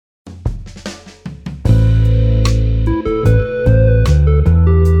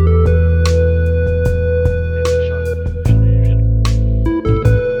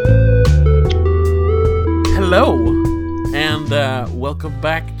welcome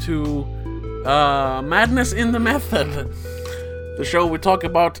back to Madness in the Method, the show we talk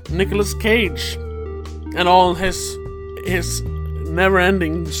about Nicolas Cage and all his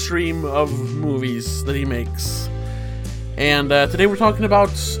never-ending stream of movies that he makes. And today we're talking about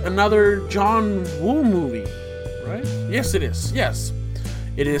another John Woo movie, right? Yes, it is. Yes.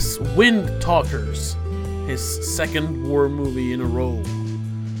 It is Wind Talkers, his second war movie in a row.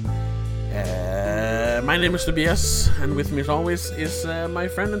 My name is Tobias, and with me as always is my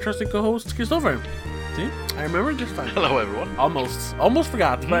friend and trusted co-host, Christopher. See? I remembered this time. Hello, everyone. Almost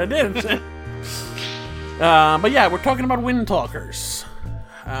forgot, but I did. But yeah, we're talking about Wind Talkers.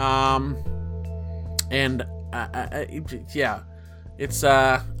 It's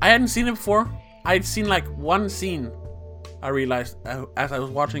I hadn't seen it before. I'd seen like one scene, I realized, as I was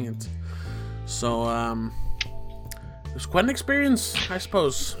watching it. So, it was quite an experience, I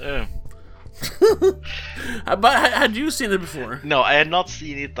suppose. Yeah. But had you seen it before? No, I had not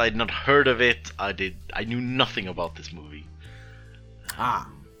seen it. I had not heard of it. I knew nothing about this movie.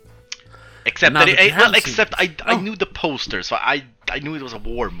 Except that I knew the poster, so I knew it was a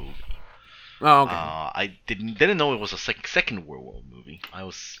war movie. Oh, okay. I didn't know it was a Second World War movie. I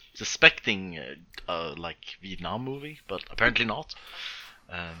was suspecting like Vietnam movie, but apparently not.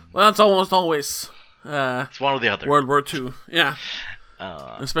 Well, it's almost always it's one or the other. World War II. Yeah.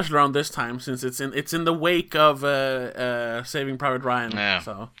 Especially around this time, since it's in the wake of Saving Private Ryan. Yeah.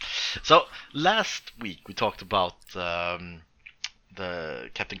 So last week we talked about the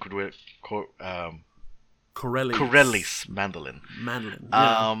Captain Corelli's mandolin.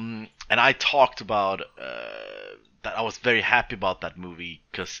 Yeah. And I talked about that I was very happy about that movie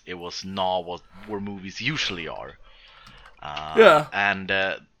because it was not what war movies usually are. Yeah. And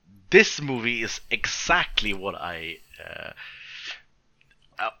this movie is exactly what I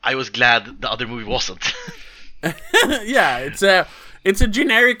was glad the other movie wasn't. Yeah, it's a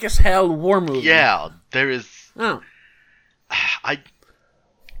generic as hell war movie. Yeah, there is. Oh.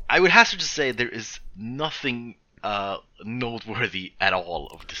 I would hazard to say there is nothing noteworthy at all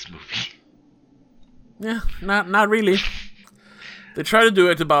of this movie. Yeah, not really. They try to do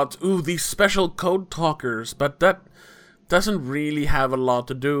it about these special code talkers, but that doesn't really have a lot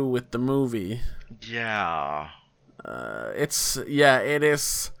to do with the movie. Yeah. It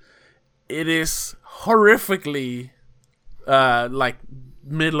is horrifically like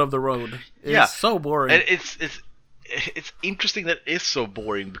middle of the road. It's so boring. And it's interesting that it is so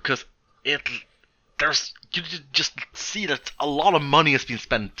boring because you just see that a lot of money has been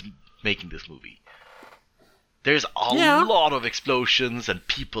spent making this movie. There's a lot of explosions and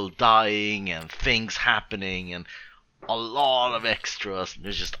people dying and things happening and a lot of extras.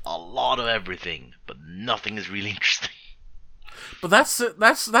 There's just a lot of everything, but nothing is really interesting. But that's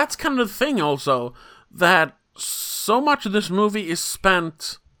kind of the thing also, that so much of this movie is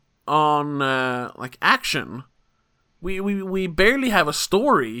spent on like action. We barely have a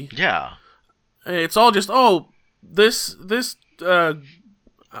story. Yeah. It's all just this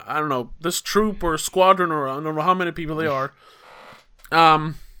I don't know, this troop or squadron, or I don't know how many people they are.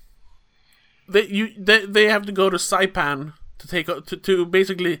 They have to go to Saipan to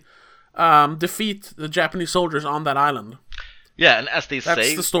basically defeat the Japanese soldiers on that island. Yeah, and as they That's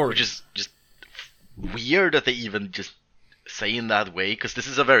say, the story. which is just weird that they even just say in that way, because this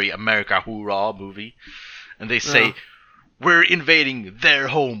is a very America hoorah movie, and they say, we're invading their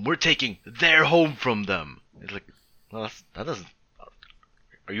home, we're taking their home from them. It's like, well, that doesn't...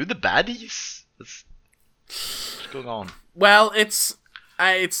 Are you the baddies? What's going on? Well, it's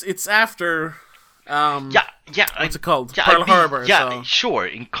after... what's it called? Pearl Harbor. Yeah, so. Sure,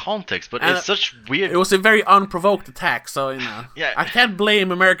 in context, but it's such weird... It was a very unprovoked attack, so, Yeah. I can't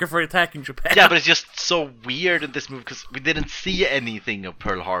blame America for attacking Japan. Yeah, but it's just so weird in this movie, because we didn't see anything of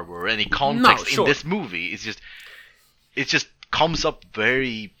Pearl Harbor or any context in this movie. It just comes up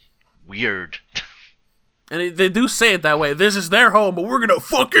very weird. And they do say it that way. This is their home, but we're gonna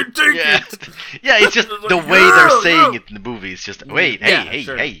fucking take it! Yeah, it's just the way they're saying it in the movie. It's just, wait, hey,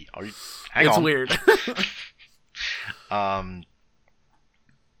 are you... Hang on. It's weird.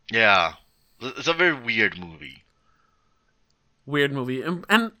 Yeah. It's a very weird movie. Weird movie.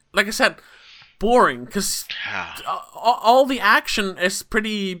 And like I said, boring, because all the action is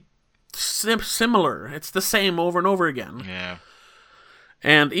pretty similar. It's the same over and over again. Yeah.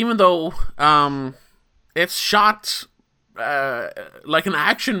 And even though it's shot like an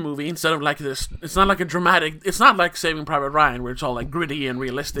action movie instead of like this, it's not like a dramatic, it's not like Saving Private Ryan where it's all like gritty and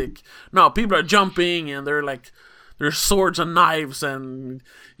realistic. No, people are jumping and they're like, there's swords and knives, and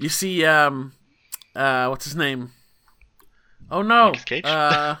you see what's his name? Oh no. Nicolas Cage?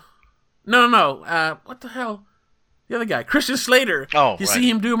 No. What the hell? The other guy, Christian Slater. Oh, you right. see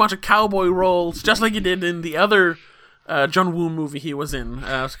him do a bunch of cowboy roles, just like he did in the other John Woo movie he was in.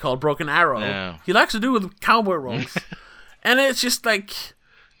 It's called Broken Arrow. Yeah. He likes to do with cowboy roles, and it's just like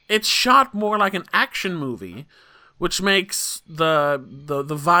it's shot more like an action movie, which makes the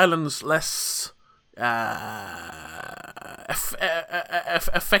violence less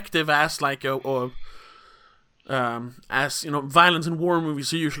effective as like as violence in war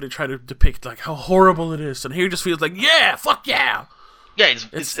movies. You usually try to depict like how horrible it is, and here it just feels like fuck yeah. Yeah,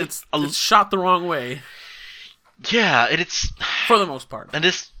 It's shot the wrong way yeah, and it's for the most part. and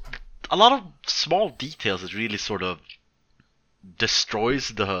there's a lot of small details that really sort of destroys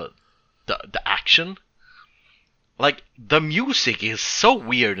the action. Like the music is so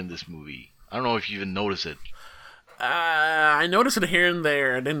weird in this movie. I don't know if you even notice it. I noticed it here and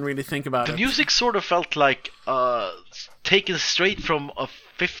there. I didn't really think about The it. music sort of felt like taken straight from a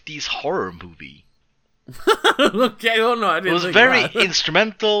 50s horror movie. Okay, oh no, I didn't. It was think very about it.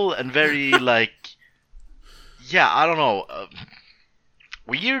 instrumental and very like, yeah, I don't know,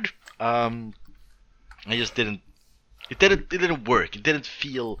 weird. I just didn't. It didn't work. It didn't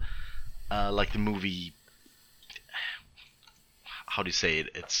feel like the movie. How do you say it?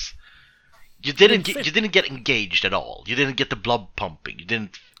 It's you didn't get engaged at all. You didn't get the blood pumping. You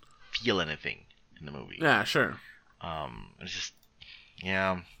didn't feel anything in the movie. Yeah, sure. It's just,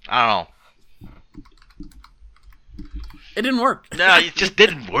 yeah, I don't know. It didn't work. No, it just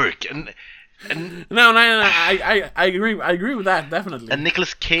didn't work. And No, I agree. I agree with that definitely. and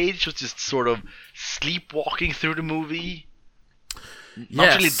Nicolas Cage was just sort of sleepwalking through the movie,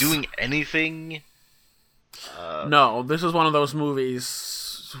 not really Yes. doing anything. No, this is one of those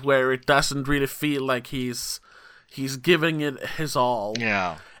movies where it doesn't really feel like he's giving it his all.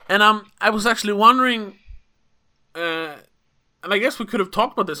 Yeah. And I was actually wondering, and I guess we could have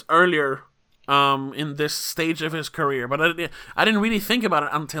talked about this earlier, in this stage of his career, but I didn't really think about it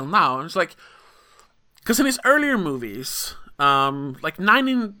until now. And it's like, because in his earlier movies, like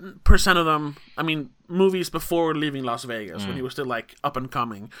 90% of them, I mean, movies before leaving Las Vegas when he was still like up and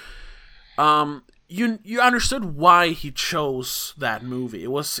coming, you understood why he chose that movie.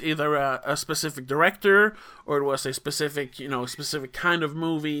 It was either a specific director or it was a specific kind of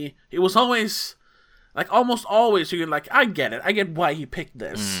movie. It was always like almost always you're like, I get it. I get why he picked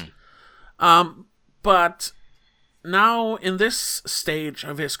this. But now in this stage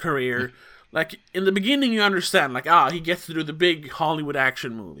of his career, like in the beginning you understand like he gets to do the big Hollywood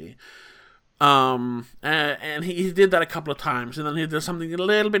action movie. And he did that a couple of times, and then he did something a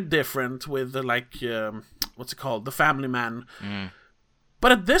little bit different with the what's it called, The Family Man.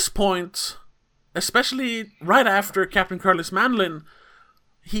 But at this point, especially right after Captain Curtis Manlin,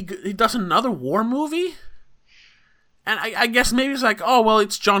 he does another war movie. And I guess maybe it's like, oh well,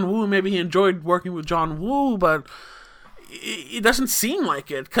 it's John Woo. Maybe he enjoyed working with John Woo, but it doesn't seem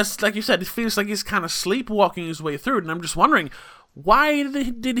like it because, like you said, it feels like he's kind of sleepwalking his way through it. And I'm just wondering, why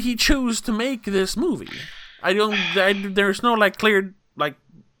did he choose to make this movie? There's no like clear like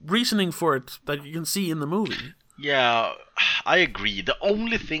reasoning for it that you can see in the movie. Yeah, I agree. The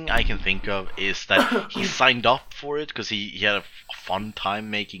only thing I can think of is that he signed up for it because he had a fun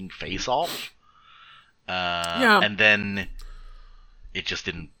time making Face Off. And then it just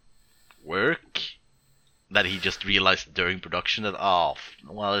didn't work. That he just realized during production that, this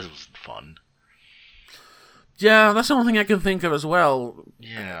wasn't fun. Yeah, that's the only thing I can think of as well.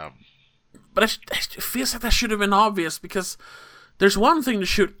 Yeah. But it feels like that should have been obvious because there's one thing to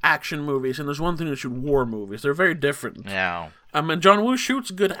shoot action movies and there's one thing to shoot war movies. They're very different. Yeah. And John Woo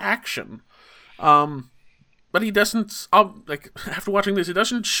shoots good action. But he doesn't, like, after watching this, he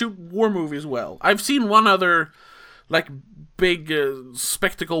doesn't shoot war movies well. I've seen one other, like, big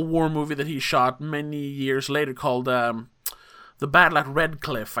spectacle war movie that he shot many years later called The Battle at Red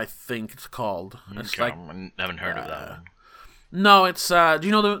Cliff, I think it's called. It's Okay, I haven't heard of that one. No, it's, do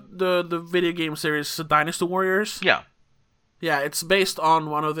you know the video game series Dynasty Warriors? Yeah. Yeah, it's based on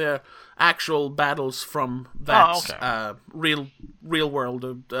one of the actual battles from that real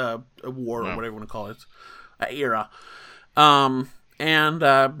world war, or whatever you want to call it. Era, and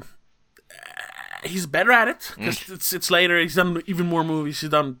he's better at it because it's later. He's done even more movies.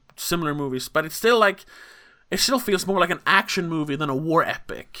 He's done similar movies, but it's still like it still feels more like an action movie than a war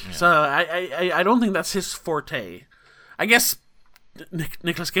epic. Yeah. So I don't think that's his forte. I guess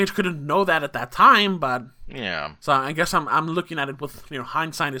Nicolas Cage couldn't know that at that time, but yeah. So I guess I'm looking at it with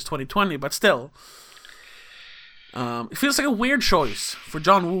hindsight is 2020, but still. It feels like a weird choice for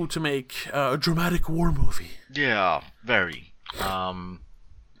John Woo to make a dramatic war movie. Yeah, very.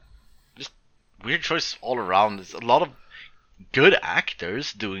 Just weird choice all around. There's a lot of good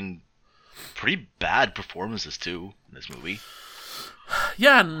actors doing pretty bad performances too in this movie.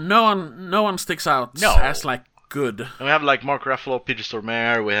 Yeah, no one sticks out No. as like good. And we have like Mark Ruffalo, Peter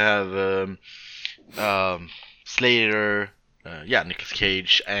Stormare. We have Slater. Nicolas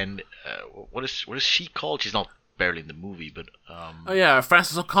Cage, and what is she called? She's not barely in the movie, but Oh yeah,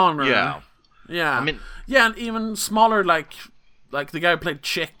 Francis O'Connor. yeah. Yeah. I mean, yeah, and even smaller like the guy who played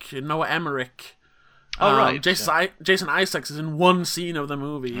Chick, Noah Emmerich. right. Jason Isaacs is in one scene of the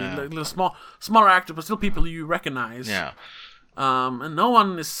movie. Yeah. Little smaller actor, but still people you recognize. Yeah. And no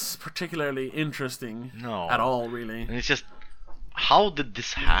one is particularly interesting No. at all, really. And it's just, how did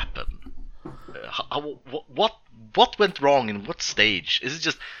this happen? What went wrong in what stage? Is it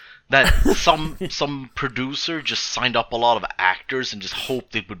just that some producer just signed up a lot of actors and just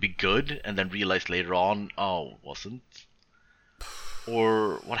hoped it would be good, and then realized later on, oh, it wasn't?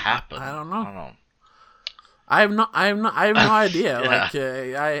 Or what happened? I don't know. I don't know. I have no idea. Yeah. Like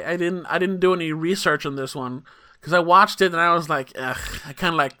I didn't do any research on this one because I watched it and I was like, ugh, I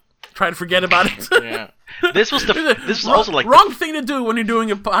kind of like try to forget about it. Yeah. This was also like wrong thing to do when you're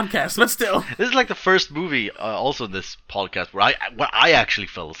doing a podcast, but still. this is like the first movie, also in this podcast, where I actually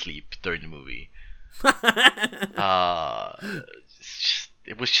fell asleep during the movie.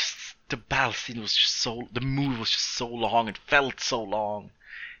 It was just the battle scene was just the movie was just so long. It felt so long,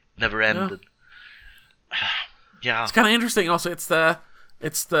 never ended. Yeah. It's kind of interesting. Also, it's the.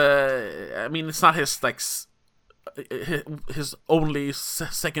 I mean, it's not his like his only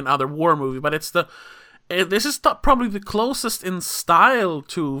second other war movie, but it's the. This is probably the closest in style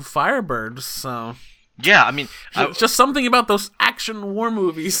to Firebirds. So Yeah, I mean, it's just something about those action war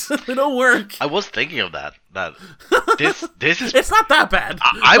movies. They don't work. I was thinking of that. This is. It's not that bad.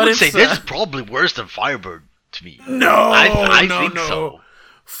 I but would say it's, this is probably worse than Firebird to me. No, I no, think no. so.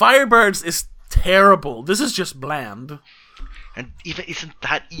 Firebirds is terrible. This is just bland. And isn't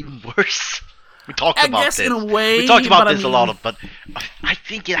that even worse? We talked I about guess this. in a way, we talked about but I this a mean- lot, but I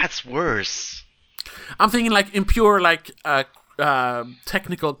think that's worse. I'm thinking like in pure like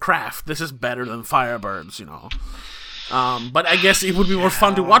technical craft, this is better than Firebirds, you know. But I guess it would be more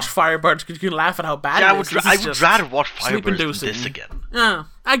fun to watch Firebirds because you can laugh at how bad Yeah, it is. This I is would just rather watch Firebird than sleep-inducing. this again. Yeah,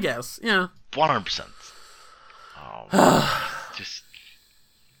 I guess. Yeah. 100%. Just.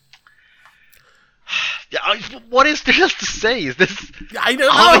 Yeah, what is there else to say? Is this? I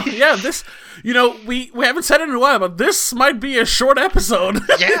don't know. Yeah, this. You know, we haven't said it in a while, but this might be a short episode.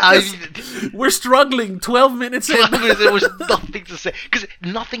 Yeah, We're struggling. 12 minutes in. there was nothing to say because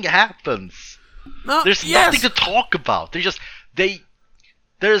nothing happens. No, There's yes. nothing to talk about. There's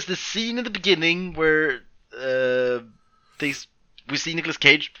this scene in the beginning where we see Nicolas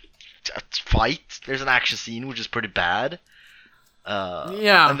Cage fight. There's an action scene which is pretty bad.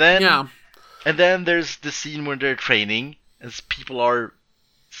 Yeah. and then yeah. and then there's the scene where they're training as people are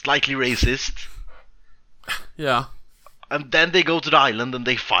slightly racist. Yeah. And then they go to the island and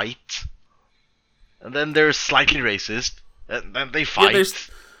they fight. And then they're slightly racist. And then they fight.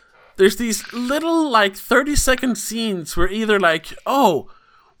 There's these little like 30-second scenes where either like, oh,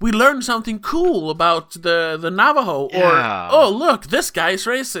 we learned something cool about the Navajo, Yeah. or oh, look, this guy's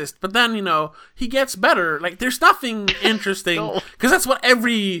racist. But then, you know, he gets better. Like, there's nothing interesting No. because that's what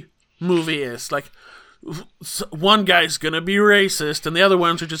every movie is. Like, one guy's gonna be racist and the other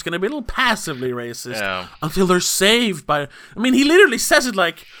ones are just gonna be a little passively racist until they're saved by. I mean, he literally says it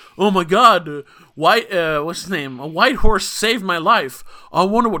like, "Oh my God, what's his name? A white horse saved my life. I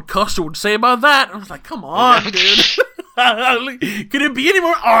wonder what Custer would say about that." I was like, "Come on, dude! Could it be any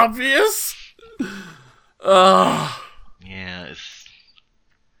more obvious?" Yeah,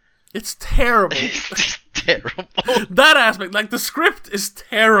 It's terrible. it's just terrible. That aspect, like the script, is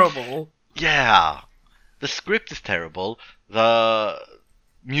terrible. Yeah, the script is terrible. The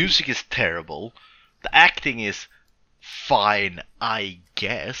music is terrible. The acting is fine, I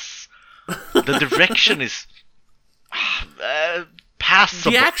guess. The direction is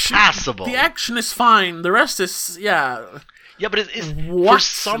passable. Passable. The action is fine. The rest is yeah. Yeah, but it's for What?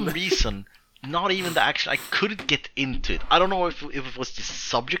 some reason not even the action. I couldn't get into it. I don't know if it was the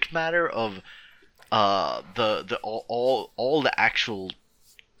subject matter of the all the actual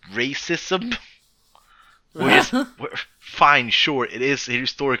racism. Fine, sure, it is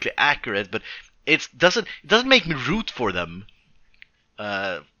historically accurate, but it doesn't make me root for them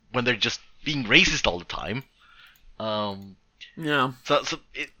when they're just being racist all the time. Yeah. So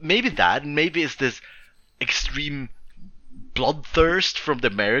maybe that, and maybe it's this extreme bloodthirst from the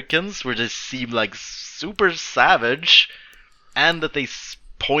Americans, where they seem like super savage, and that they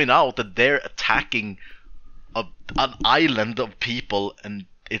point out that they're attacking an island of people and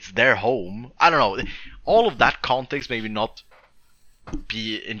it's their home. I don't know. All of that context maybe not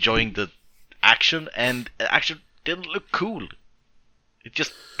be enjoying the action, and action didn't look cool. It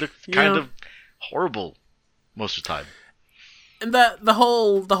just looked kind of horrible most of the time. And the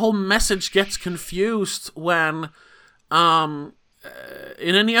whole message gets confused when, in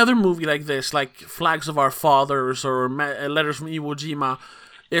any other movie like this, like Flags of Our Fathers or Letters from Iwo Jima,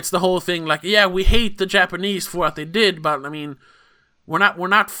 it's the whole thing like, yeah, we hate the Japanese for what they did, but I mean, we're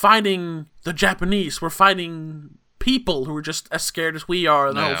not fighting the Japanese, we're fighting people who are just as scared as we are,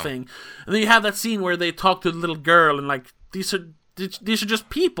 and the whole thing. And then you have that scene where they talk to the little girl, and like, these are just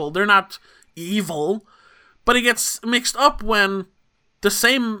people, they're not evil. But it gets mixed up when the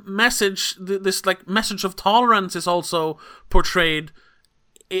same message, this like message of tolerance, is also portrayed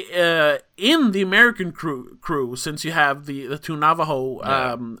in the American crew, since you have the two Navajo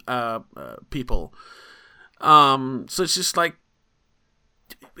people. So it's just like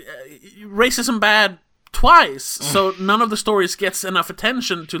racism bad twice, so none of the stories gets enough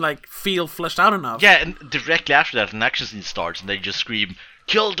attention to like feel fleshed out enough. Yeah, and directly after that, an action scene starts, and they just scream,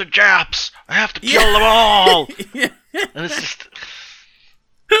 "Kill the Japs! I have to kill them all!" And it's just...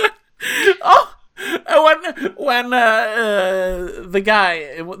 when the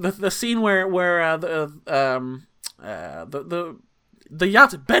guy, the scene where the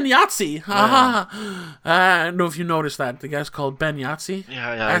Yahtzee, Ben Yahtzee, I don't know if you noticed that the guy's called Ben Yahtzee.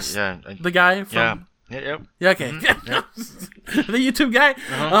 Yeah. The guy from Yeah, okay. The YouTube guy.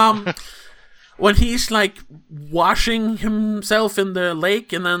 When he's like washing himself in the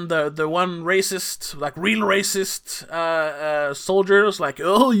lake, and then the one racist, like real racist soldiers like,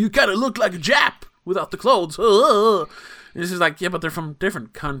 "Oh, you kind of look like a Jap without the clothes." And it's just like, yeah, but they're from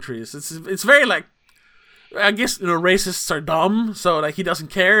different countries. It's very like, I guess, racists are dumb, so like he doesn't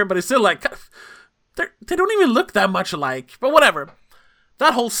care, but it's still like, they don't even look that much alike. But whatever.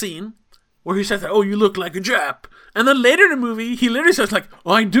 That whole scene where he says, "Oh, you look like a Jap," and then later in the movie, he literally says like,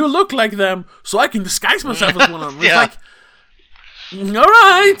 "Oh, I do look like them, so I can disguise myself as one of them." It's like, all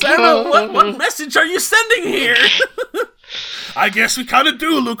right, I don't know, what message are you sending here? I guess we kind of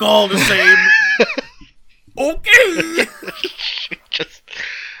do look all the same. Okay. Just,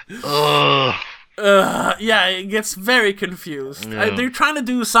 yeah, it gets very confused. Yeah. They're trying to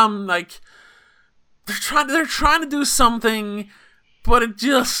do some like, they're trying to do something, but it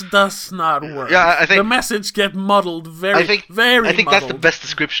just does not work. Yeah, I think the message gets muddled very I think muddled. that's the best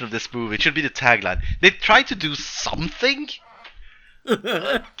description of this movie. It should be the tagline. They try to do something.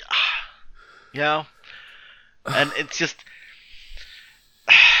 Yeah. And it's just...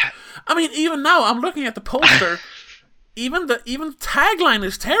 I mean, even now, I'm looking at the poster. even the tagline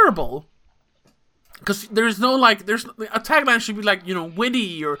is terrible. Because there's no, like, a tagline should be, like,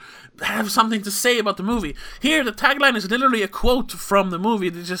 witty or have something to say about the movie. Here, the tagline is literally a quote from the movie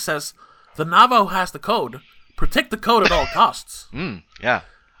that just says, "The Navajo has the code. Protect the code at all costs." Yeah.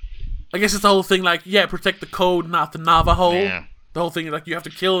 I guess it's the whole thing, like, yeah, protect the code, not the Navajo. Yeah. The whole thing, like, you have to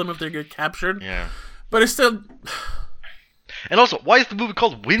kill them if they get captured. Yeah. But it's still... And also, why is the movie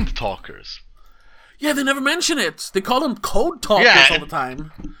called Wind Talkers? Yeah, they never mention it. They call them code talkers all the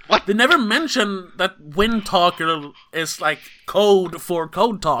time. What? They never mention that wind talker is like code for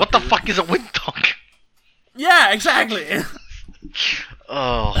code talker. What the fuck is a wind talker? Yeah, exactly.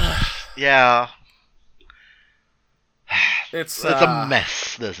 Oh, yeah. It's a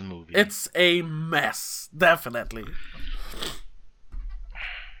mess, this movie. It's a mess, definitely.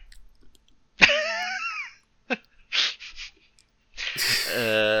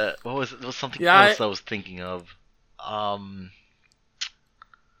 What was it? There was something else I was thinking of.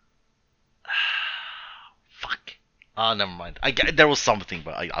 Fuck. Never mind. There was something,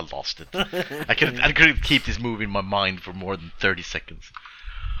 but I lost it. I couldn't keep this movie in my mind for more than 30 seconds.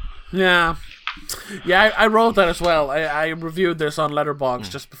 Yeah. Yeah, I wrote that as well. I reviewed this on Letterboxd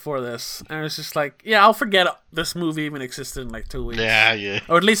just before this, and it's just like, yeah, I'll forget this movie even existed in like 2 weeks. Yeah.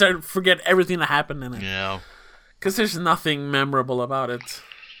 Or at least I forget everything that happened in it. Yeah. Because there's nothing memorable about it.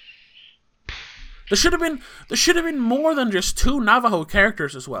 There should have been more than just 2 Navajo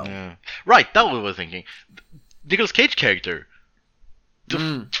characters as well. Yeah. Right, that was what I was thinking. Nicolas Cage character.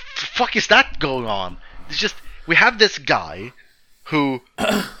 The fuck is that going on? It's just, we have this guy who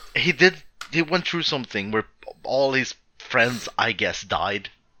he went through something where all his friends, I guess, died.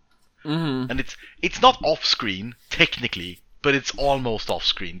 And it's not off screen technically, but it's almost off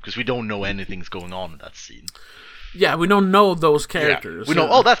screen because we don't know anything's going on in that scene. Yeah, we don't know those characters. Yeah. We know,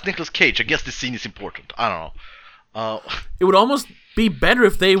 oh, that's Nicolas Cage. I guess this scene is important. I don't know. It would almost be better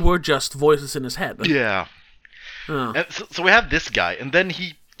if they were just voices in his head. Yeah. And so we have this guy, and then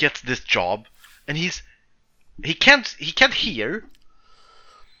he gets this job, and he can't hear,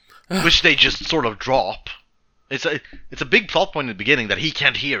 which they just sort of drop, It's a big plot point in the beginning that he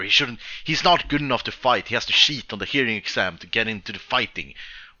can't hear. He's not good enough to fight. He has to cheat on the hearing exam to get into the fighting.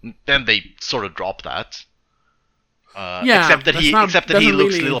 Then they sort of drop that. Except that he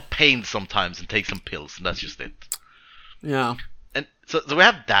looks really... a little pained sometimes and takes some pills, and that's just it. Yeah. And so we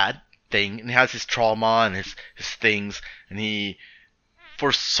have that thing, and he has his trauma and his things, and he,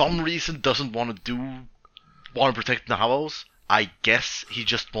 for some reason, doesn't want to protect Navajos. I guess he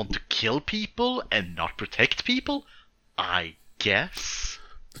just wants to kill people and not protect people. I guess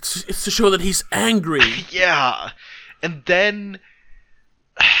it's to show that he's angry. Yeah, and then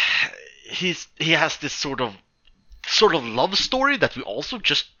he has this sort of love story that we also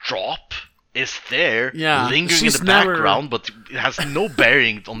just drop. Is there, lingering in the background, but it has no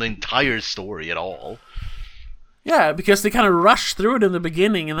bearing on the entire story at all. Yeah, because they kind of rush through it in the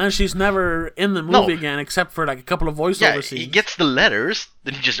beginning, and then she's never in the movie again, except for like a couple of voiceover scenes. He gets the letters,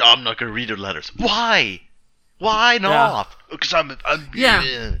 then he just, I'm not gonna read the letters. Why? Why not? Because I'm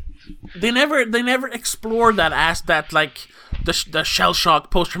They never explored that like the shell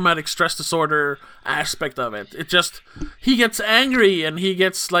shock, post traumatic stress disorder aspect of it. It just, he gets angry and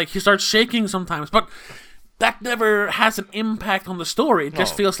he starts shaking sometimes, but that never has an impact on the story. It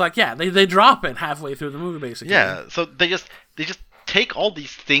just feels like they drop it halfway through the movie basically. Yeah, so they just take all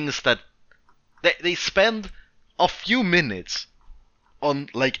these things that they spend a few minutes on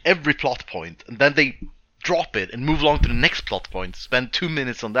like every plot point, and then they drop it and move along to the next plot point, spend 2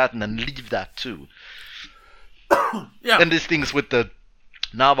 minutes on that, and then leave that too. Yeah. And these things with the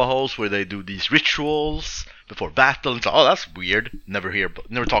Navajos where they do these rituals before battle, and so, that's weird. Never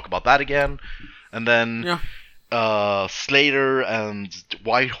talk about that again. And then Slater and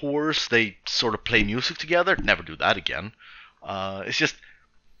Whitehorse, they sort of play music together. Never do that again. It's just,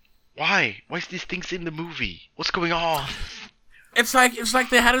 why? Why is these things in the movie? What's going on? It's like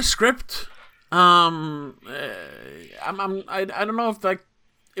they had a script. I don't know if like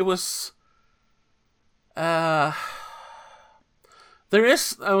it was. There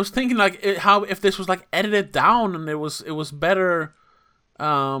is. I was thinking like how if this was like edited down and it was better.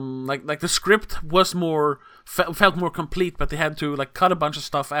 Like the script was more felt more complete, but they had to like cut a bunch of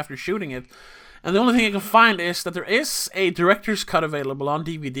stuff after shooting it. And the only thing I can find is that there is a director's cut available on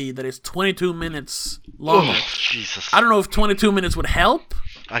DVD that is 22 minutes long. Oh, Jesus! I don't know if 22 minutes would help.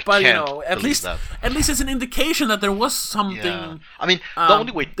 But at least that. At least it's an indication that there was something. Yeah. I mean, the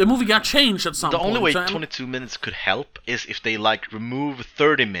only way the movie got changed at some point. The only way 22 minutes could help is if they like remove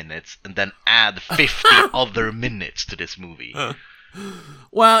 30 minutes and then add 50 other minutes to this movie.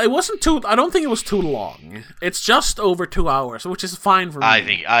 Well, it wasn't too. I don't think it was too long. It's just over 2 hours, which is fine for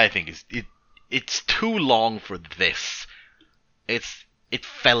me. I think it's too long for this. It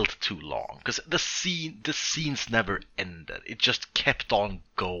felt too long because the scenes never ended. It just kept on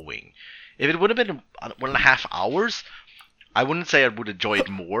going. If it would have been 1.5 hours, I wouldn't say I would enjoy it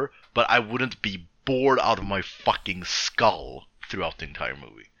more, but I wouldn't be bored out of my fucking skull throughout the entire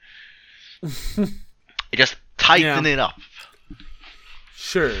movie. It just tightened it up.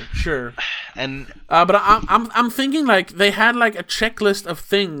 Sure. And but I'm thinking like they had like a checklist of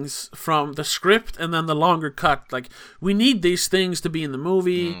things from the script and then the longer cut. Like, we need these things to be in the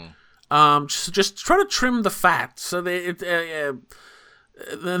movie. Just try to trim the fat so they then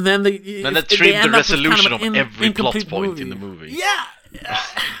they trim the resolution of every plot point in the movie.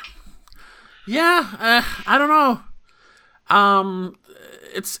 I don't know.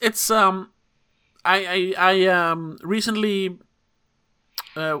 I recently.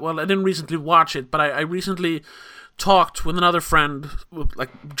 Well, I didn't recently watch it, but I recently talked with another friend,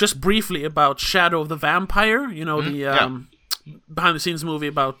 like just briefly about Shadow of the Vampire. You know, the behind-the-scenes movie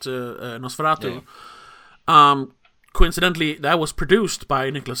about Nosferatu. Yeah. Coincidentally, that was produced by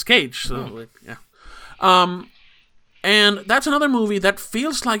Nicolas Cage. So, and that's another movie that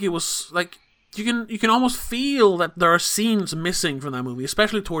feels like it was like you can almost feel that there are scenes missing from that movie,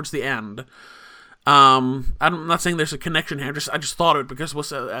 especially towards the end. I'm not saying there's a connection here. I just thought of it because it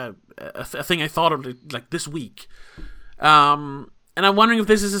was a thing I thought of like this week. And I'm wondering if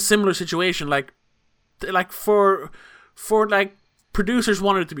this is a similar situation, like for like producers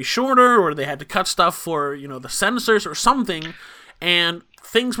wanted it to be shorter, or they had to cut stuff for the censors or something, and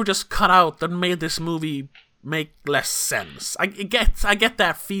things were just cut out that made this movie make less sense. I get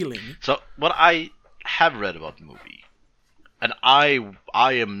that feeling. So what I have read about the movie, and I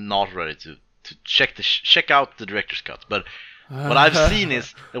am not ready to check out the director's cut, but what I've seen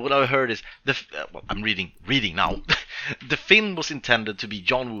is, what I've heard is I'm reading now. The film was intended to be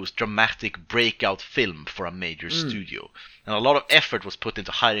John Woo's dramatic breakout film for a major studio, and a lot of effort was put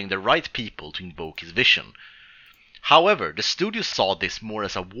into hiring the right people to invoke his vision. However, the studio saw this more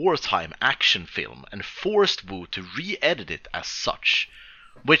as a wartime action film and forced Woo to re-edit it as such,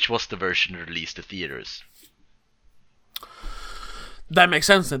 which was the version released to theaters. That makes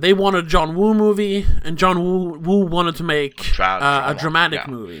sense then. They wanted a John Woo movie, and John Woo wanted to make a dramatic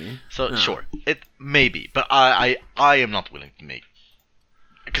movie. So, sure, it may be, but I am not willing to make...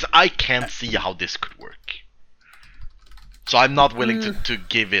 Because I can't see how this could work. So I'm not willing to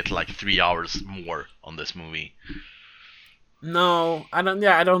give it like 3 hours more on this movie. No, I don't.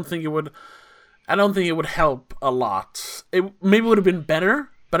 Yeah, I don't think it would. I don't think it would help a lot. It maybe would have been better,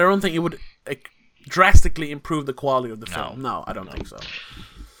 but I don't think it would drastically improve the quality of the film. No, I don't think so.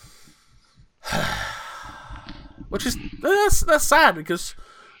 Which is that's sad because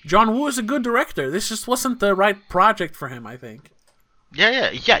John Woo is a good director. This just wasn't the right project for him, I think.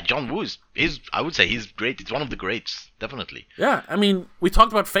 Yeah. John Woo is I would say he's great. He's one of the greats, definitely. Yeah, I mean, we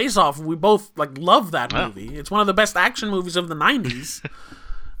talked about Face Off. We both love that movie. It's one of the best action movies of the 90s.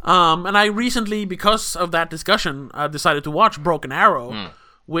 And I recently, because of that discussion, decided to watch Broken Arrow,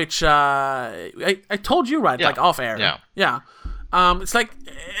 which I told you like off air. Yeah. It's like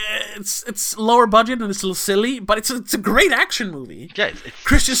it's lower budget and it's a little silly, but it's a great action movie. Yeah,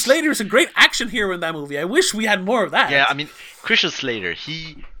 Christian Slater is a great action hero in that movie. I wish we had more of that. Yeah, I mean, Christian Slater,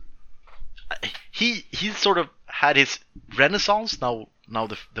 he sort of had his renaissance now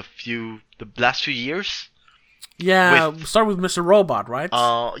the last few years. Yeah, start with Mr. Robot, right?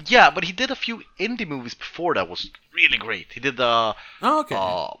 Yeah, but he did a few indie movies before that was really great. He did A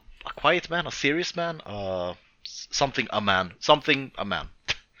Quiet Man, A Serious Man, Something a Man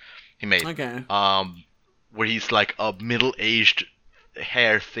he made. Okay. Where he's like a middle-aged,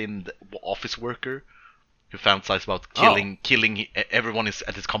 hair-thinned office worker who fantasizes about killing everyone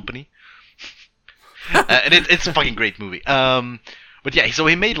at his company. And it's a fucking great movie. But yeah, so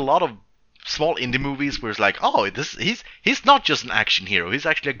he made a lot of small indie movies where it's like, he's not just an action hero. He's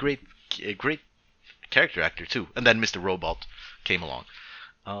actually a great character actor too. And then Mr. Robot came along.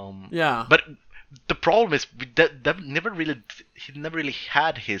 Yeah. But the problem is he never really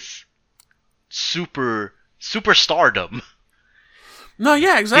had his superstardom. No,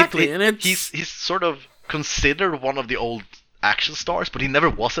 yeah, exactly. He's sort of considered one of the old action stars, but he never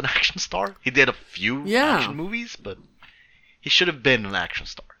was an action star. He did a few action movies, but he should have been an action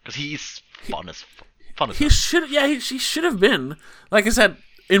star because he's fun as he should. Yeah, he should have been. Like I said,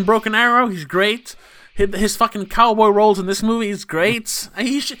 in Broken Arrow, he's great. His fucking cowboy roles in this movie is great.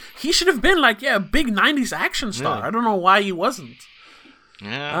 He should have been a big 90s action star. Yeah. I don't know why he wasn't.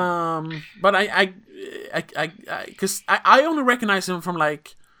 Yeah. But because I only recognize him from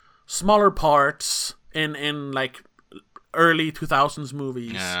smaller parts in early 2000s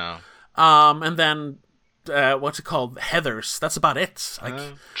movies. Yeah. And then what's it called? Heathers. That's about it.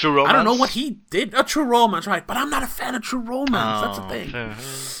 True Romance. I don't know what he did. True Romance, right? But I'm not a fan of True Romance. That's the thing.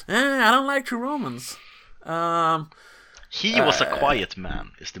 I don't like True Romance. He Was a Quiet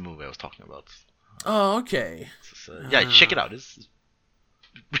Man is the movie I was talking about. Oh, okay. Check it out. It's a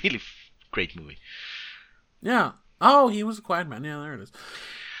really great movie. Yeah. Oh, He Was a Quiet Man. Yeah, there it is.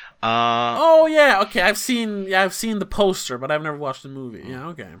 Oh yeah. Okay, I've seen the poster, but I've never watched the movie. Yeah.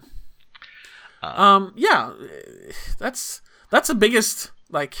 Okay. That's the biggest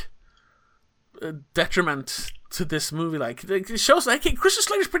detriment to this movie. It shows Christian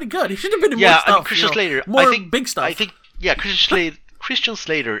Slater's pretty good. He should have been in more stuff. Yeah, Christian Slater. More big stuff. I think Christian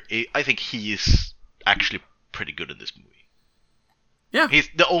Slater. I think he is actually pretty good in this movie. Yeah, he's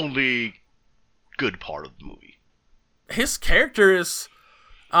the only good part of the movie. His character is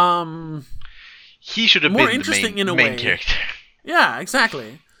he should have more been interesting the in a main way. Character. Yeah,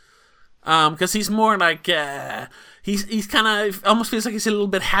 exactly. Because he's more he's kind of almost feels like he's a little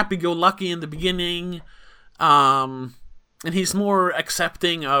bit happy-go-lucky in the beginning, and he's more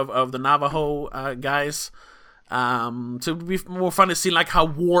accepting of the Navajo guys. So it would be more fun to see how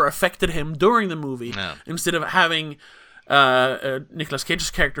war affected him during the movie instead of having Nicolas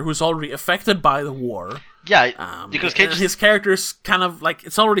Cage's character who's already affected by the war. Yeah, Nicolas Cage. His character is kind of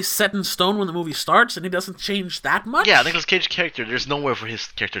it's already set in stone when the movie starts, and he doesn't change that much. Yeah, Nicolas Cage's character. There's nowhere for his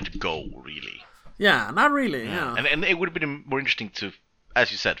character to go, really. Yeah, not really. Yeah. And it would have been more interesting to,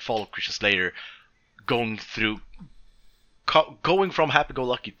 as you said, follow Christian Slater going from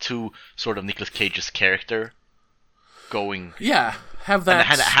happy-go-lucky to sort of Nicolas Cage's character. Have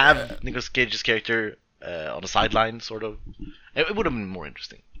that. And have Nicolas Cage's character on the sideline, sort of. It would have been more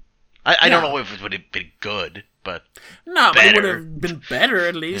interesting. I don't know if it would have been good, but no, but it would have been better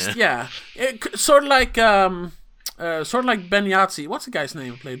at least. Yeah, sort of like Ben Yazzie. What's the guy's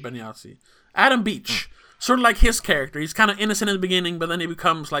name who played Ben Yazzie? Adam Beach. Sort of like his character. He's kind of innocent in the beginning, but then he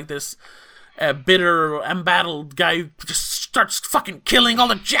becomes this bitter, embattled guy who just starts fucking killing all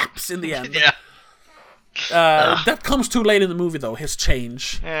the Japs in the end. Yeah. That comes too late in the movie, though. His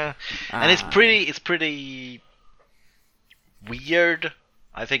change. Yeah, and it's pretty weird.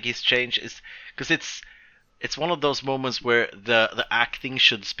 I think his change is because it's one of those moments where the acting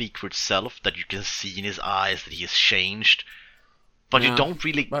should speak for itself. That you can see in his eyes that he has changed, but you don't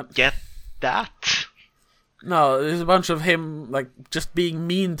really get that. No, there's a bunch of him like just being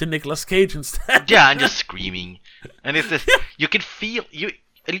mean to Nicolas Cage instead. Yeah, and just screaming, and it's this. You can feel you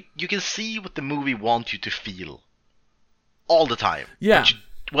can see what the movie wants you to feel all the time. Yeah,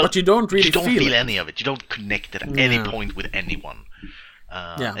 but you don't really feel any of it. You don't connect it at any point with anyone.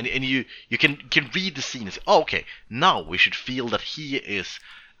 And you can read the scene and say, oh, okay, now we should feel that he is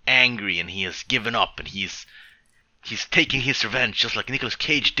angry and he has given up and he's taking his revenge just like Nicolas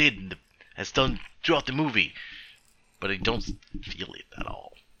Cage did and has done throughout the movie. But I don't feel it at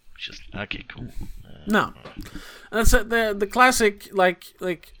all. It's just, okay, cool. No. That's the classic,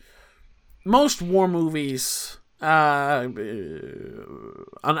 like most war movies, unless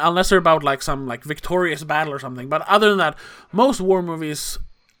they're about like some like victorious battle or something, but other than that, most war movies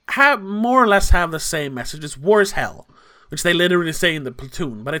have more or less have the same message. It's war is hell, which they literally say in the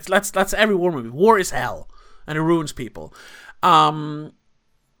Platoon, but that's every war movie. War is hell, and it ruins people. And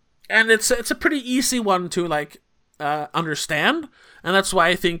it's a pretty easy one to like understand, and that's why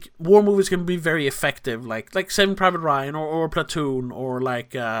I think war movies can be very effective, like Saving Private Ryan or Platoon or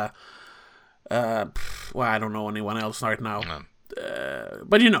like well, I don't know anyone else right now,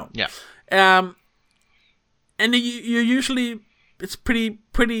 but you know, yeah. And you usually it's pretty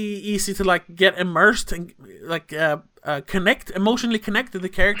easy to like get immersed and like emotionally connect to the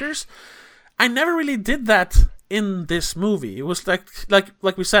characters. I never really did that in this movie. It was like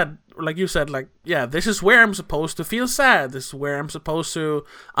we said, like you said, like, yeah, this is where I'm supposed to feel sad. This is where I'm supposed to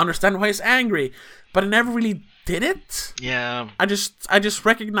understand why he's angry. But I never really did it. Yeah. I just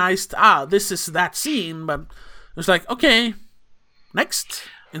recognized, this is that scene, but it was like, okay, next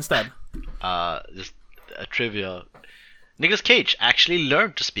instead. Just a trivia. Nicolas Cage actually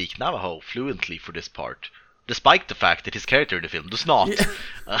learned to speak Navajo fluently for this part, despite the fact that his character in the film does not.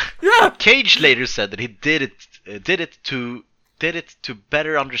 Yeah. Cage later said that he did it to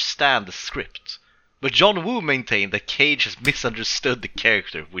better understand the script, but John Woo maintained that Cage has misunderstood the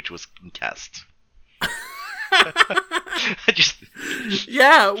character which was cast.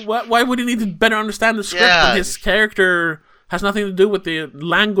 Why would he need to better understand the script when his character has nothing to do with the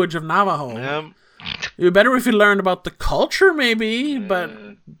language of Navajo? It'd be better if you learned about the culture, maybe, but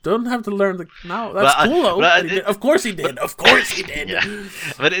don't have to learn the. No, that's cool though. Of course he did. Of course he did. Yeah.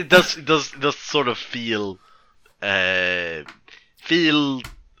 But it does sort of feel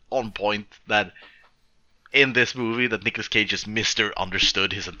on point that in this movie that Nicolas Cage just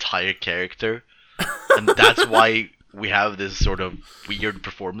misunderstood his entire character, and that's why we have this sort of weird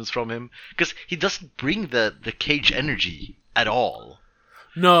performance from him, because he doesn't bring the Cage energy at all.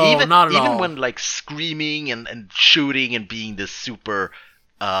 No, not at all. Even when like screaming and shooting and being this super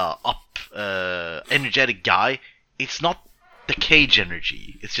energetic guy, it's not the Cage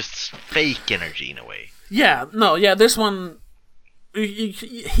energy. It's just fake energy in a way. Yeah, no, yeah, this one,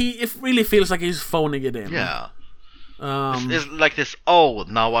 it really feels like he's phoning it in. Yeah. It's like this, oh,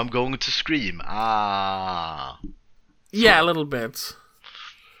 now I'm going to scream. Yeah, a little bit.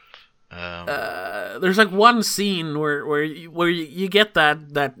 There's like one scene where you get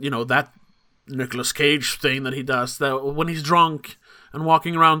that you know, that Nicolas Cage thing that he does, that when he's drunk and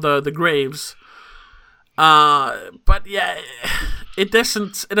walking around the graves. But yeah, it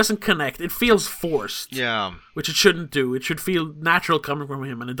doesn't connect. It feels forced. Yeah, which it shouldn't do. It should feel natural coming from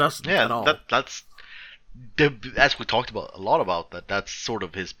him, and it doesn't at all. That's as we talked about a lot about that. That's sort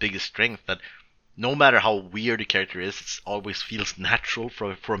of his biggest strength. That no matter how weird the character is, it always feels natural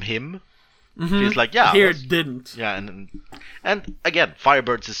from him. Mm-hmm. Feels like, yeah. Here it didn't. Yeah, and again,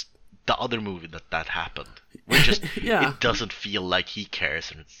 Firebirds is the other movie that happened. Where just it doesn't feel like he cares,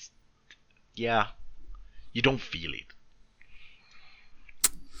 and it's you don't feel it.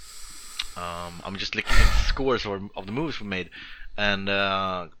 I'm just looking at the scores of the movies we made, and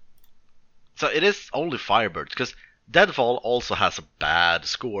so it is only Firebirds, because Deadfall also has a bad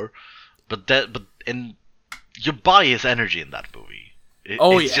score, but you buy his energy in that movie.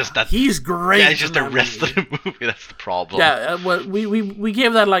 It's just that he's great. Yeah, it's just the rest of the movie that's the problem. Yeah, we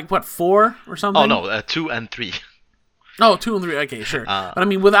gave that like what, 4 or something? Oh no, 2 and 3. Oh, 2 and 3. Okay, sure. But I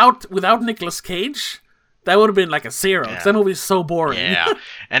mean, without Nicolas Cage, that would have been like a 0. Because that movie is so boring. Yeah,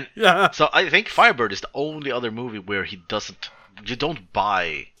 and so I think Firebird is the only other movie where you don't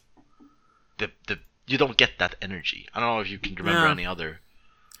buy you don't get that energy. I don't know if you can remember any other.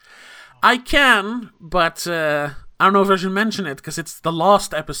 I can, but I don't know if I should mention it because it's the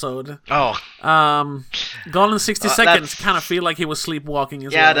last episode. Oh, Gone in 60 Seconds kind of feel like he was sleepwalking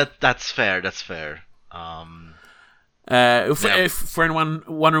as well. yeah, that's fair. That's fair. If for anyone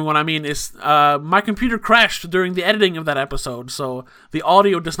wondering what I mean is, my computer crashed during the editing of that episode, so the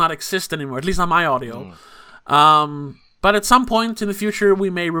audio does not exist anymore, at least not my audio. But at some point in the future, we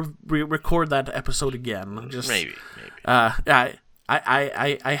may record that episode again. Just maybe. I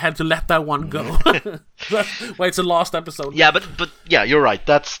had to let that one go. Well, it's a lost episode. Yeah, but yeah, you're right.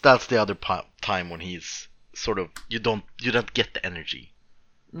 That's the other time when he's sort of you don't get the energy.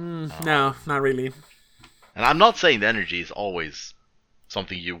 No, not really. And I'm not saying the energy is always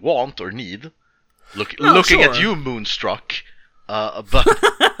something you want or need. Looking sure. at you, Moonstruck. But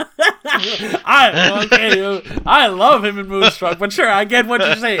I love him in Moonstruck, but sure, I get what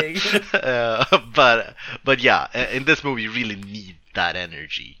you're saying. But yeah, in this movie, you really need that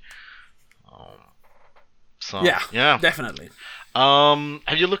energy. Yeah, definitely.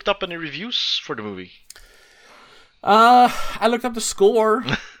 Have you looked up any reviews for the movie? I looked up the score.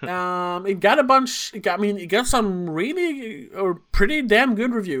 It got a bunch. It got some really or pretty damn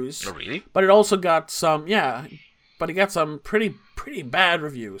good reviews. Oh, really? But it also got some, but it got some pretty bad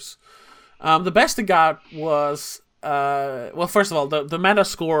reviews. The best it got was, well, first of all, the meta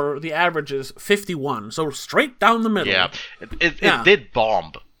score, the average is 51, so straight down the middle. Yeah, it did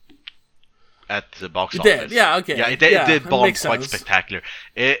bomb at the box office. It did, yeah, okay. Yeah, it did bomb quite sense. spectacular.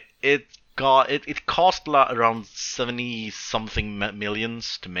 It cost around 70-something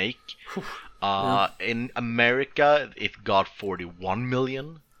millions to make. In America, it got 41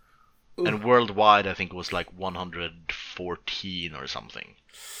 million. Ooh. And worldwide, I think it was like 114 or something.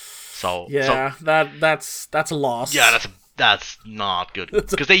 So that's a loss. Yeah, that's not good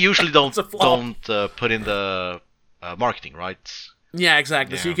because they usually don't put in the marketing, right? Yeah,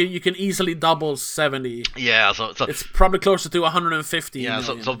 exactly. Yeah. So you can easily double 70. Yeah, so it's probably closer to 150. Yeah,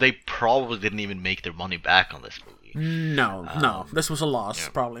 so they probably didn't even make their money back on this movie. No, this was a loss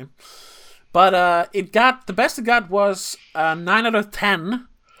probably. But the best it got was 9 out of 10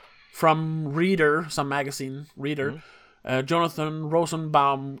 from Reader, some magazine Reader. Jonathan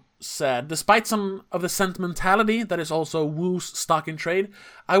Rosenbaum said, despite some of the sentimentality that is also Woo's stock in trade,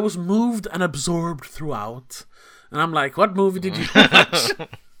 I was moved and absorbed throughout. And I'm like, what movie did you watch?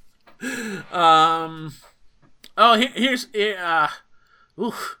 Here's it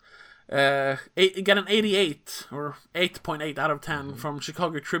got an 88 or 8.8 out of 10 from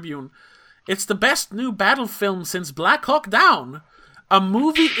Chicago Tribune. It's the best new battle film since Black Hawk Down. A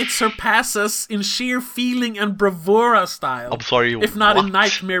movie it surpasses in sheer feeling and bravura style. I'm sorry, if not in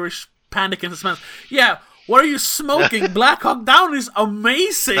nightmarish panic and suspense. Yeah. What are you smoking? Black Hawk Down is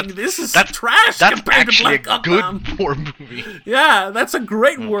amazing. This is trash compared to Black Hawk Down. That's actually a good war movie. Yeah, that's a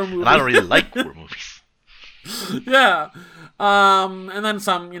great war movie. And I don't really like war movies. Yeah. And then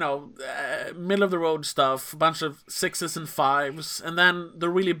some, middle of the road stuff, a bunch of 6s and 5s, and then the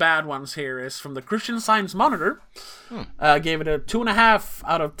really bad ones here is from the Christian Science Monitor. Gave it a 2.5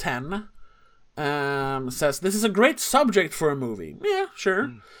 out of 10. Says, this is a great subject for a movie. Yeah,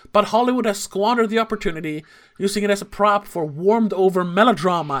 sure. But Hollywood has squandered the opportunity, using it as a prop for warmed-over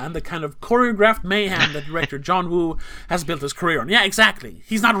melodrama and the kind of choreographed mayhem that director John Woo has built his career on. Yeah, exactly.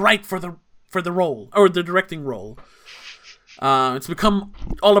 He's not right for the role, or the directing role. It's become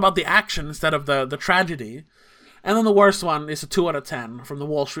all about the action instead of the tragedy. And then the worst one is a 2 out of 10 from the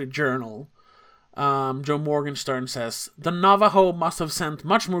Wall Street Journal. Joe Morgenstern says, the Navajo must have sent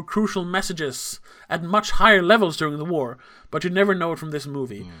much more crucial messages at much higher levels during the war, but you never know it from this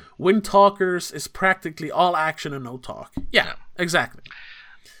movie. Wind Talkers is practically all action and no talk. Yeah. Exactly.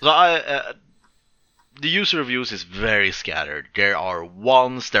 So the user reviews is very scattered. There are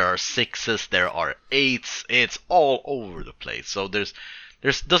 1s, there are 6s, there are 8s. It's all over the place. So there's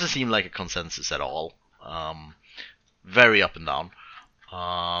doesn't seem like a consensus at all. Very up and down.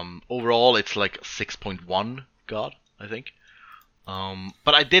 Overall, it's like 6.1 God, I think.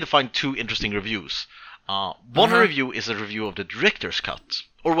 But I did find 2 interesting reviews. One review is a review of the director's cut,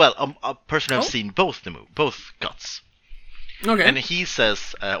 or well, a person who's seen both cuts. Okay. And he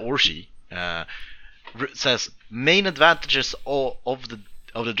says, or she says, main advantages of the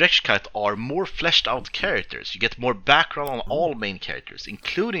director's cut are more fleshed out characters. You get more background on all main characters,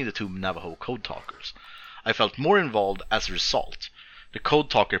 including the 2 Navajo code talkers. I felt more involved as a result. The code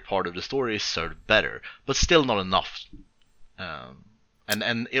talker part of the story is served better, but still not enough.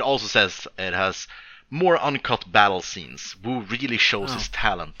 And it also says it has more uncut battle scenes. Wu really shows his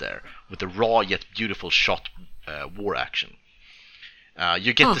talent there, with the raw yet beautiful shot war action.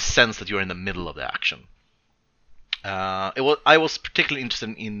 You get the sense that you're in the middle of the action. I was particularly interested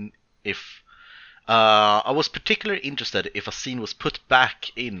in if I was particularly interested if a scene was put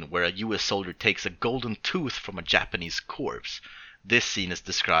back in where a US soldier takes a golden tooth from a Japanese corpse. This scene is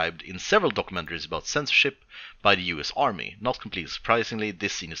described in several documentaries about censorship by the US Army. Not completely surprisingly,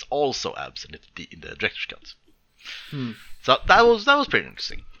 this scene is also absent in the director's cut. So that was pretty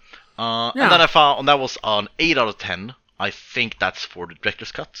interesting. And then I found that was an 8 out of 10. I think that's for the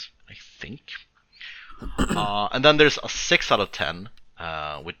director's cut. I think. And then there's a 6 out of 10.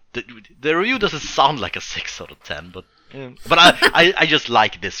 With the review doesn't sound like a 6 out of 10, but I just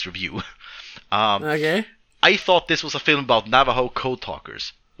like this review. Okay. I thought this was a film about Navajo code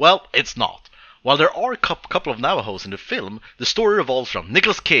talkers. Well, it's not. While there are a couple of Navajos in the film, the story revolves around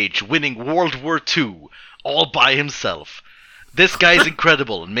Nicolas Cage winning World War II all by himself. This guy is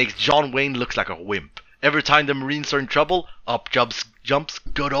incredible and makes John Wayne look like a wimp. Every time the Marines are in trouble, up jumps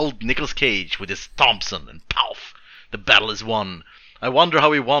good old Nicolas Cage with his Thompson, and poof, the battle is won. I wonder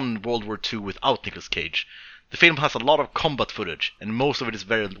how he won World War II without Nicolas Cage. The film has a lot of combat footage, and most of it is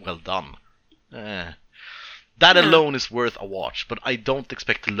very well done. That alone is worth a watch, but I don't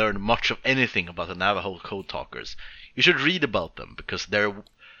expect to learn much of anything about the Navajo code talkers. You should read about them, because they were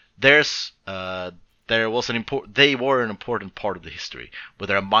an important part of the history, but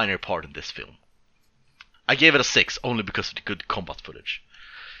they're a minor part in this film. I gave it a 6 only because of the good combat footage.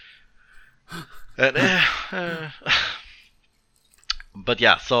 But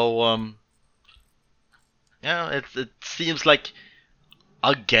yeah, so it seems like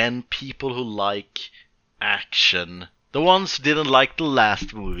again people who like action, the ones who didn't like the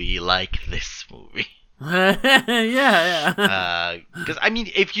last movie, like this movie. yeah. Because I mean,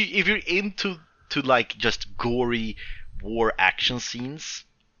 if you're into like just gory war action scenes,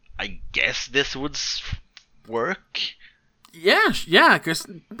 I guess this would work. Yeah, because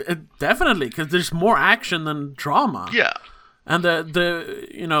definitely, because there's more action than drama. Yeah, and the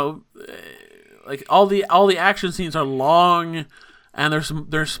you know, like all the action scenes are long, and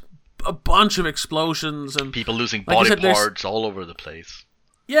there's a bunch of explosions and people losing body parts all over the place.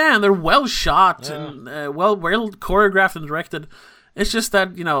 Yeah, and they're well shot and well choreographed and directed. It's just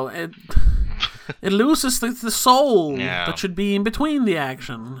that, you know, it loses the soul that should be in between the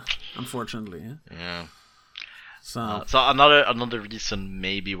action, unfortunately. Yeah. So another reason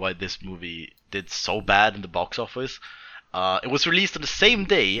maybe why this movie did so bad in the box office, it was released on the same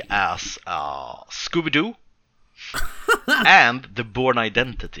day as Scooby-Doo and The Bourne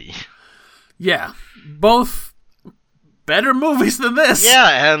Identity. Yeah, both better movies than this.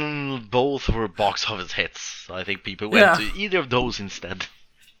 Yeah, and both were box office hits. So I think people went to either of those instead.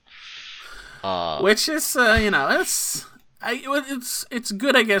 Which is, you know, it's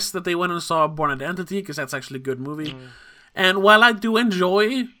good, I guess, that they went and saw Bourne Identity, because that's actually a good movie. And while I do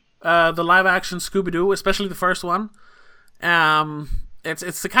enjoy the live-action Scooby-Doo, especially the first one,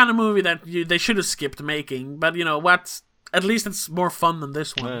 it's the kind of movie that they should have skipped making. But you know what? At least it's more fun than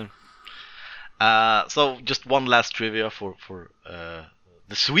this one. So just one last trivia for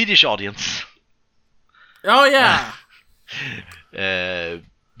the Swedish audience. Oh yeah.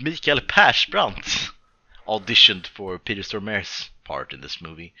 Mikael Persbrandt auditioned for Peter Stormare's part in this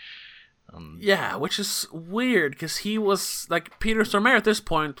movie. Yeah, which is weird, because he was like, Peter Stormare at this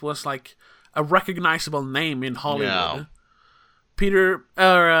point was like a recognizable name in Hollywood. Yeah.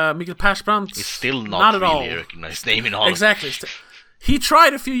 Mikael Persbrandt is still not really all a recognized name in Hollywood. Exactly. He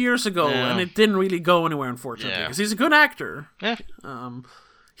tried a few years ago, and it didn't really go anywhere, unfortunately, because he's a good actor. Yeah.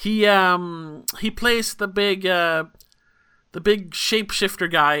 He plays the big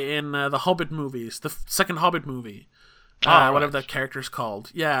shapeshifter guy in the Hobbit movies, the second Hobbit movie, whatever that character's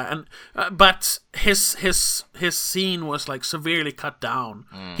called. Yeah, and but his scene was like severely cut down.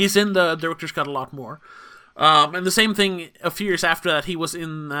 He's in the director's cut a lot more. And the same thing a few years after that, he was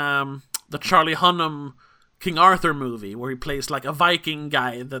in the Charlie Hunnam King Arthur movie, where he plays like a Viking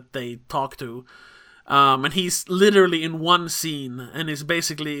guy that they talk to. And he's literally in one scene and is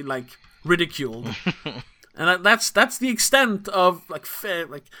basically like ridiculed. And that's the extent of like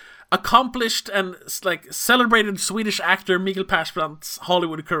accomplished and like celebrated Swedish actor Mikael Persbrandt's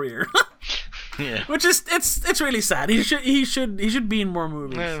Hollywood career. Yeah. Which is it's really sad. He should be in more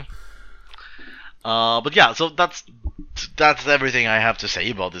movies. Yeah. But yeah, so that's everything I have to say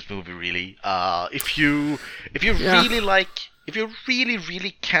about this movie, really. If you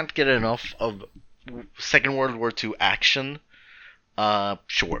really can't get enough of Second World War II action,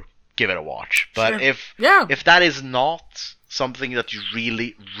 sure, give it a watch. But if that is not something that you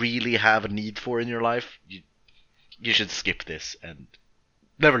really have a need for in your life, you should skip this and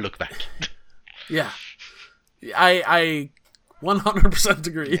never look back. Yeah, I 100%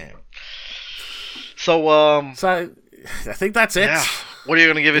 agree. Yeah. So I think that's it. Yeah. What are you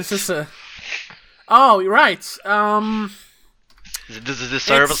gonna give it? This is a. Oh, you're right. Does it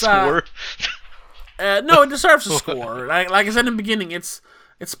deserve a score? No, it deserves a score. Like I said in the beginning, it's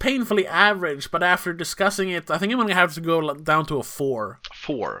painfully average. But after discussing it, I think I'm gonna have to go down to a 4.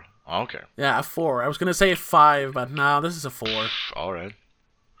 4. Okay. Yeah, a 4. I was gonna say a 5, but no, this is a 4. All right.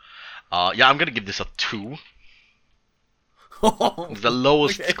 Yeah, I'm gonna give this a 2. It's the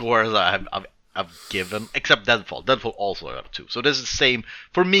lowest scores I've given, except Deadfall. Deadfall also got a 2. So this is the same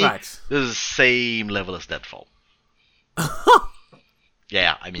for me. Right. This is the same level as Deadfall.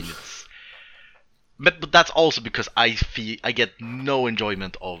 Yeah, I mean it's, but that's also because I get no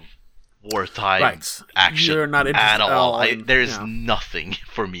enjoyment of wartime action You're not at all. There is yeah. nothing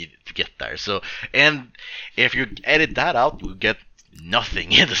for me to get there. So, and if you edit that out, you get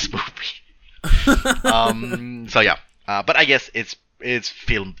nothing in this movie. So yeah, but I guess it's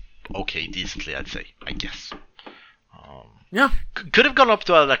filmed okay, decently, I'd say. I guess. Yeah. Could have gone up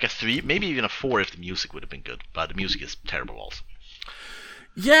to like a 3, maybe even a 4 if the music would have been good. But the music is terrible also.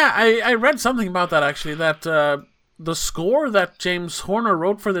 Yeah, I read something about that actually. That the score that James Horner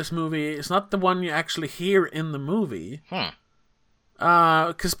wrote for this movie is not the one you actually hear in the movie.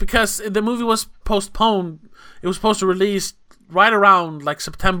 Because the movie was postponed. It was supposed to release right around like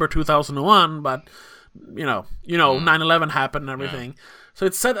September 2001, but you know, 9/11 happened and everything. Yeah. So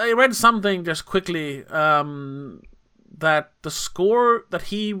it said, I read something just quickly that the score that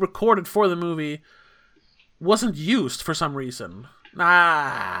he recorded for the movie wasn't used for some reason.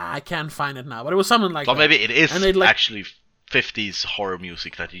 I can't find it now, but it was something like that. Well, maybe it is actually 50s horror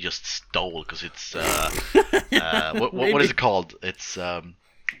music that he just stole, because it's what is it called? It's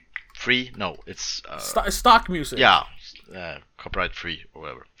free? No, it's stock music. Yeah, copyright free or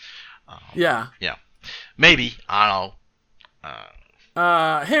whatever. Yeah. Maybe, I don't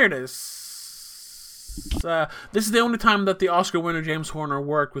know. Here it is. This is the only time that the Oscar winner James Horner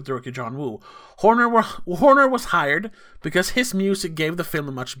worked with director John Woo. Horner was hired because his music gave the film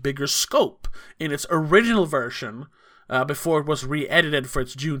a much bigger scope in its original version before it was re-edited for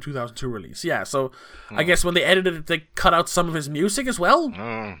its June 2002 release. Yeah, so I guess when they edited it, they cut out some of his music as well.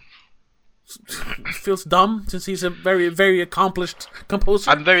 Feels dumb since he's a very, very accomplished composer.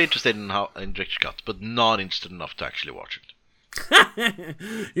 I'm very interested in Director's Cut, but not interested enough to actually watch it.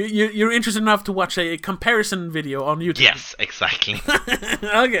 You're interested enough to watch a comparison video on YouTube. Yes, exactly.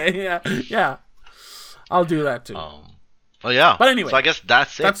 Okay, yeah. I'll do that too. Well, yeah. But anyway, so I guess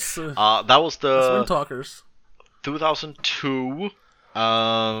that's it. That was the Wind Talkers 2002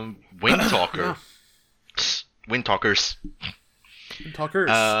 Wind Talker. Wind Talkers.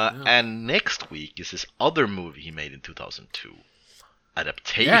 And next week is this other movie he made in 2002,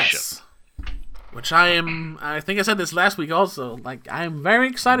 Adaptation. Yes. Which I think I said this last week also, like, I am very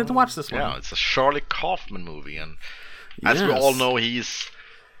excited to watch this one. Yeah, it's a Charlie Kaufman movie, and as we all know, he's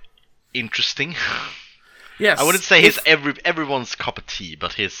interesting. Yes. I wouldn't say he's everyone's cup of tea,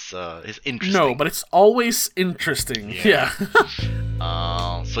 but he's interesting. No, but it's always interesting. Yeah.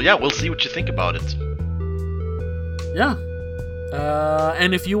 So yeah, we'll see what you think about it. Yeah.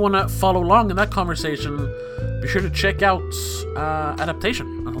 And if you want to follow along in that conversation, be sure to check out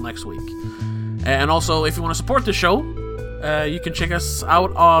Adaptation until next week. And also, if you want to support the show, you can check us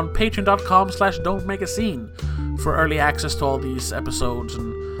out on patreon.com/don'tmakeascene for early access to all these episodes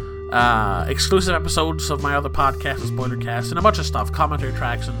and exclusive episodes of my other podcast, Spoilercast, and a bunch of stuff, commentary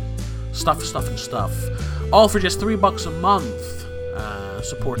tracks and stuff. All for just $3 a month.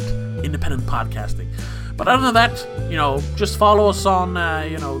 Support independent podcasting. But other than that, just follow us on,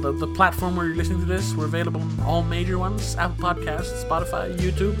 the platform where you're listening to this. We're available on all major ones: Apple Podcasts, Spotify,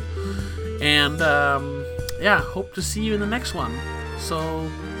 YouTube. And, hope to see you in the next one. So,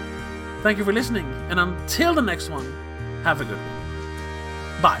 thank you for listening. And until the next one, have a good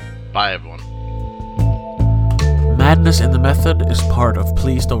one. Bye. Bye, everyone. Madness in the Method is part of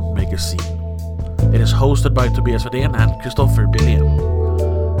Please Don't Make a Scene. It is hosted by Tobias Vedén and Christopher Billén.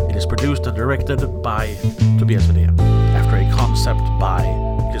 It is produced and directed by Tobias Vedén, after a concept by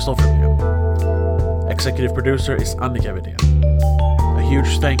Christopher Billén. Executive producer is Annika Vedén. A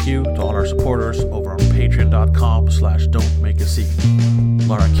huge thank you to all our supporters over on patreon.com/don'tmakeascene.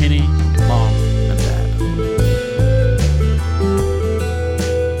 Laura Kinney,